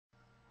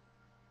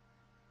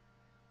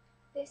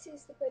This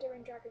is the Buddha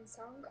and Dragon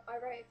song. I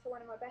wrote it for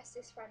one of my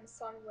bestest friends,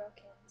 Simon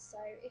Wilkins, so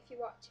if you're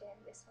watching,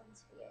 this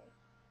one's for you.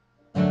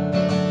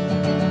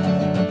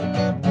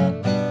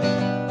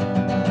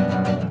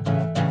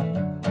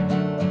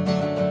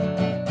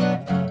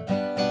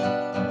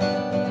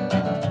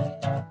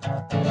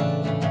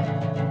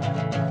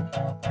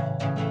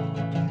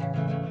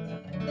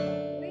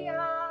 We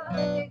are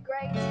the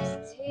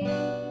greatest team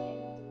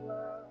in the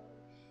world.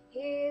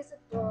 Here's a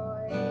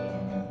boy,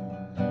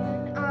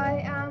 and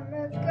I am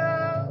a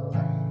girl.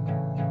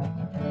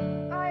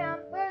 I am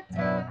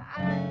Buddha,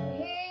 and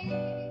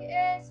he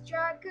is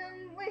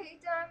Dragon. We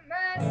don't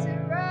mess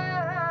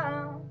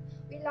around.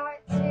 We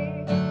like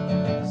to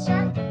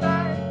shank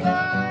bad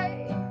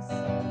guys.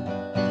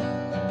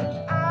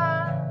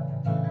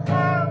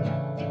 How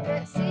we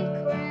put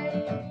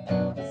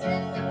sequins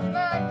in the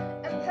mud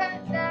and put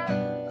them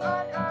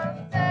on our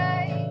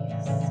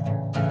face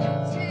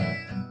to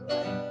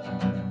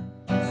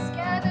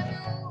scare them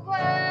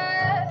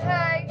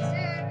away,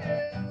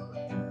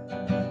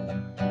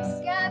 to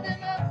scare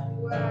them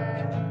away.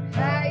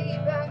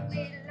 But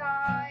we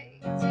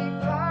like to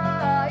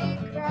fight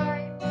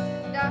crime.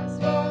 That's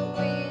what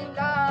we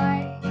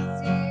like,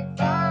 to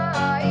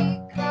fight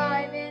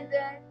crime in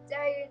the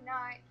day and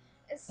night,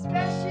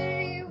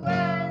 especially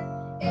when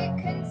it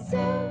concerns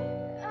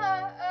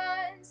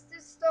the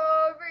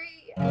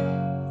story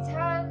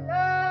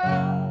teller.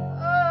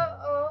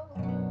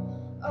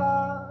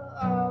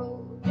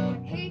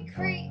 He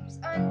creeps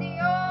under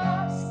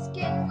your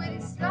skin with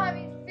his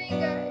slimy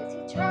fingers. He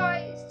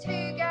tries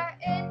to get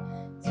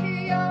into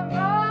your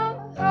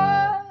mind,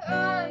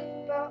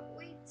 but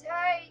we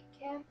take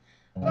him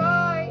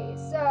by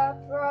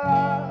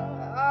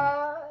surprise.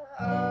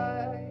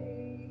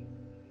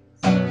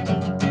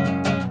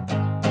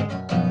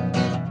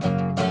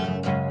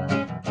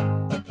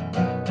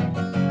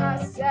 I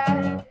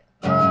said,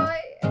 "Oi,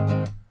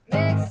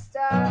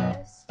 Mr.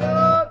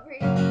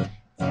 Storyteller,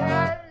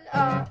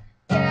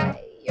 get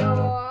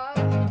your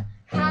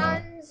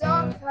hands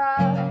off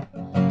her,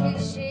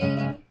 'cause she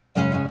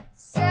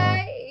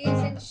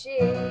says and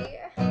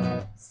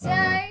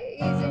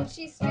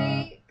she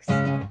speaks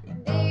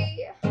the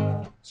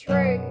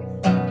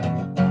truth.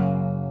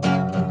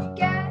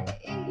 Get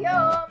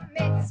your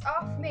mitts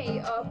off me,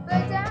 or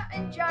Buddha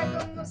and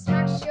Dragon will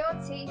smash your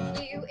teeth.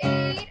 You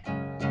eat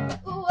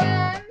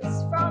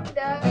worms from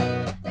the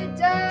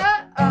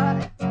dirt,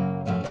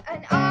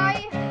 and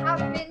I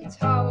have been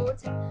told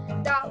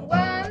that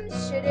worms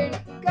shouldn't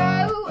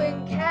go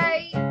in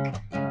cake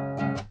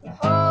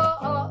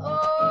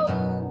holes.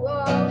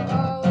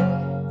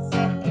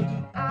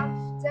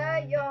 After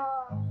your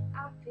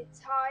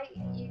appetite,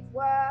 you've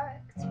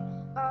worked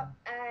up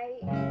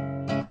a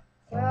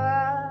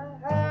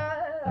thirst.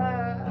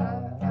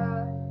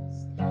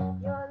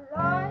 Your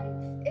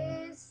life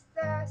is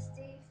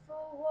thirsty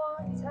for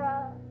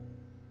water,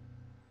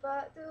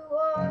 but the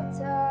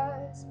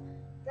water's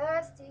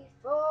thirsty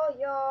for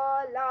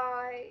your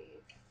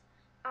life,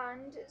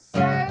 and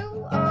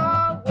so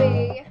are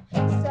we.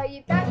 So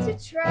you better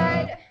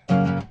tread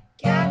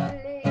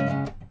carefully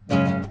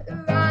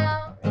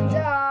around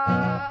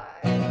our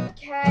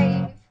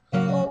cave,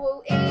 or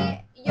we'll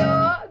eat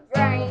your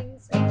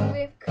brains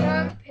with